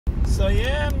So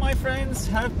yeah, my friends,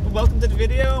 welcome to the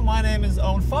video. My name is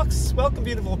Owen Fox. Welcome,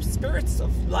 beautiful spirits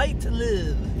of light and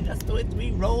live. That's the way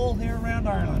we roll here around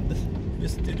Ireland.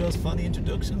 Just do those funny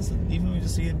introductions, and even when we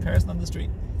just see it in person on the street.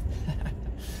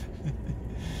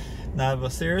 No,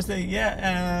 but seriously,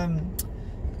 yeah.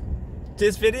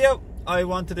 This video, I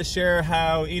wanted to share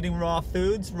how eating raw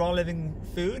living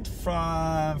food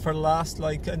for the last,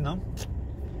 like, I don't know,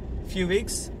 few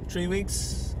weeks, 3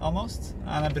 weeks almost,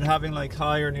 and I've been having like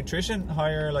higher nutrition,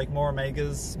 like more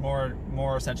omegas,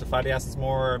 more essential fatty acids,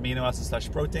 more amino acids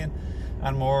 / protein,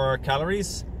 and more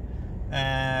calories,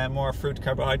 more fruit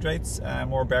carbohydrates,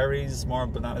 more berries, more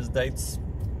bananas, dates,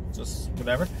 just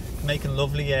whatever. Making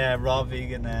lovely raw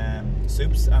vegan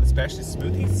soups, and especially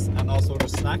smoothies, and also other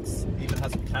snacks. Even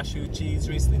had some cashew cheese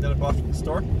recently that I bought from the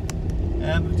store.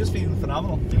 I'm just feeling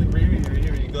phenomenal, feeling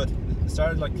really good. I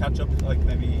started like catch up, like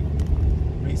maybe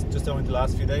just over the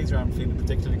last few days, where I'm feeling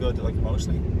particularly good, like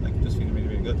emotionally, like just feeling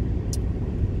really good.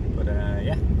 But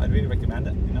yeah, I'd really recommend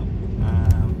it. You know,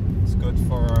 it's good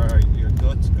for your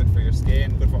gut, good for your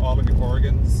skin, good for all of your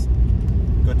organs,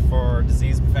 good for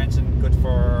disease prevention, good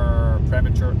for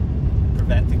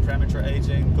preventing premature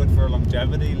aging, good for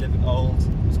longevity, living old.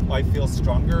 I feel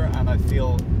stronger and I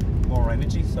feel more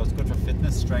energy, so it's good for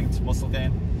fitness, strength, muscle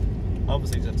gain.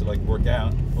 Obviously you have to like work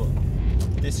out, but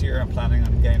this year I'm planning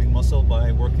on gaining muscle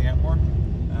by working out more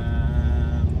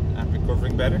and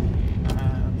recovering better.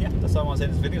 Yeah, that's all I want to say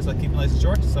in this video, so I'll keep it nice and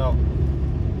short. So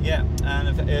yeah, and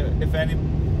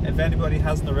if anybody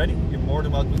hasn't already, you're more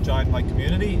than welcome to join my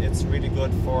community. It's really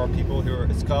good for people who are,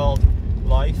 it's called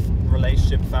Life,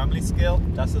 Relationship, Family Skill.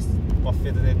 That's just what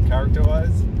fitted in character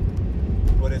wise,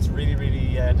 but it's really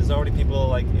there's already people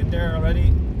like in there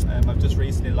already. I've just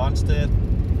recently launched it,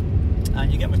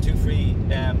 and you get my 2 free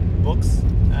books,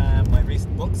 my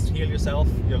recent books: Heal Yourself,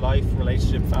 Your Life,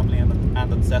 Relationship, Family, and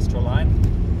Ancestral Line.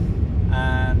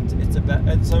 And it's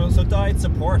about so diet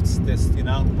supports this, you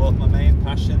know, but my main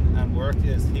passion and work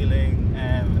is healing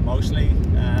emotionally,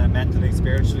 mentally,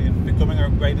 spiritually, and becoming our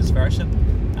greatest version,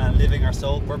 and living our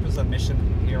soul purpose and mission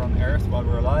here on earth while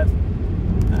we're alive,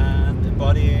 and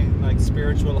embodying like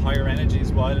spiritual higher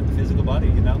energies while in the physical body,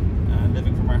 you know, and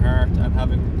living from our heart, and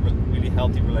having really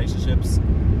healthy relationships,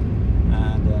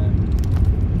 and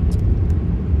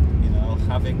you know,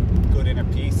 having good inner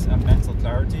peace and mental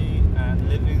clarity, and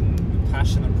living with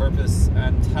passion and purpose,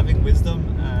 and having wisdom.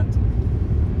 And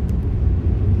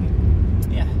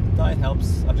yeah, diet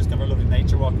helps. I've just gone for a lovely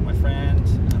nature walk with my friend,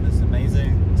 and it's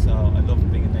amazing. So I love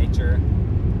being in nature,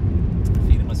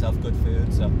 feeding myself good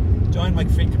food. So join my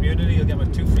free community. You'll get my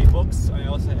 2 free books. I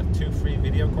also have 2 free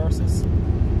video courses,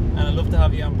 and I'd love to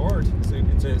have you on board.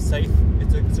 It's a safe,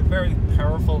 it's a very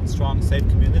powerful and strong, safe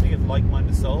community of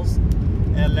like-minded souls,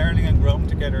 learning and growing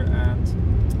together. And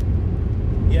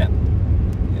yeah,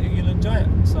 you'll enjoy it.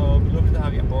 So it'd be lovely to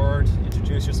have you on board.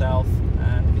 Introduce yourself,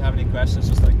 and if you have any questions,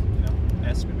 just like, you know,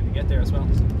 message me when you get there as well.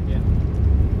 So yeah,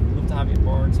 love to have you on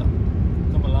board. So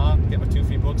come along, get my 2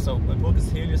 free books. So my book is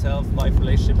Heal Yourself, Life,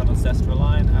 Relationship, and Ancestral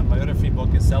Line, and my other free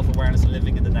book is Self-Awareness and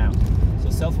Living in the Now. So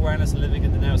Self-Awareness and Living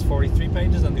in the Now is 43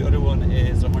 pages, and the other one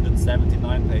is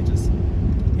 179 pages.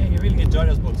 Yeah, you really enjoy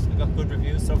those books. I've got good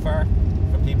reviews so far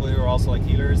from people who are also like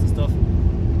healers and stuff.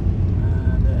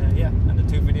 And yeah, and the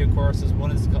 2 video courses,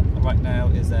 one is right now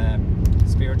is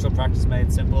Spiritual Practice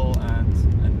Made Simple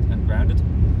and Grounded,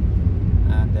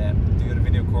 and the other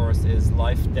video course is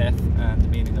Life, Death, and the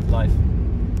Meaning of Life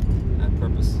and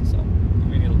Purpose. So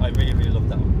I really love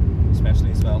that one,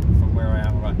 especially as well from where I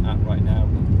am at right now.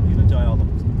 But you'll enjoy all of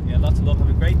them. Yeah, lots of love. Have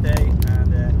a great day,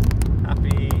 and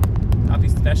happy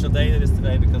special day it is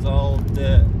today, because all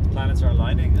the planets are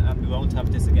aligning, and we won't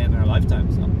have this again in our lifetime.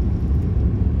 So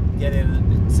get in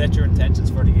and set your intentions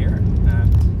for the year,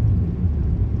 and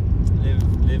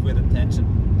live with intention.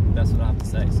 That's what I have to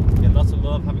say. So yeah, lots of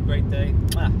love. Have a great day.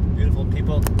 Beautiful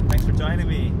people, thanks for joining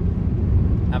me.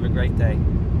 Have a great day.